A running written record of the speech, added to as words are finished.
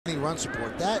Run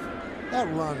support. That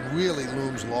run really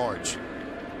looms large.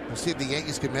 We'll see if the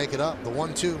Yankees can make it up. The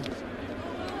 1-2.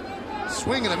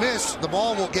 Swing and a miss. The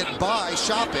ball will get by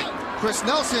Shopping. Chris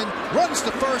Nelson runs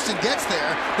to first and gets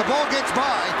there. The ball gets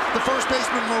by the first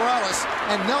baseman Morales,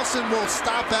 and Nelson will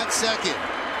stop at second.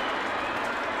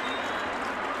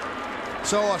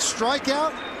 So a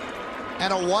strikeout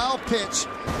and a wild pitch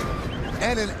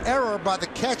and an error by the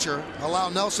catcher allow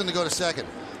Nelson to go to second.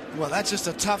 Well, that's just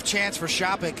a tough chance for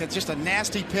Shopping. It's just a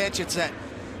nasty pitch. It's that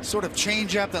sort of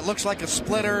changeup that looks like a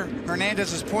splitter.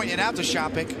 Hernandez is pointing it out to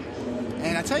Shopping.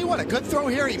 And I tell you what, a good throw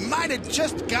here. He might have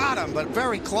just got him, but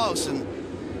very close. And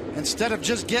instead of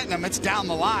just getting him, it's down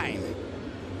the line.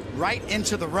 Right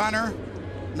into the runner.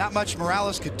 Not much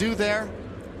Morales could do there.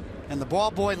 And the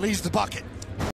ball boy leaves the bucket.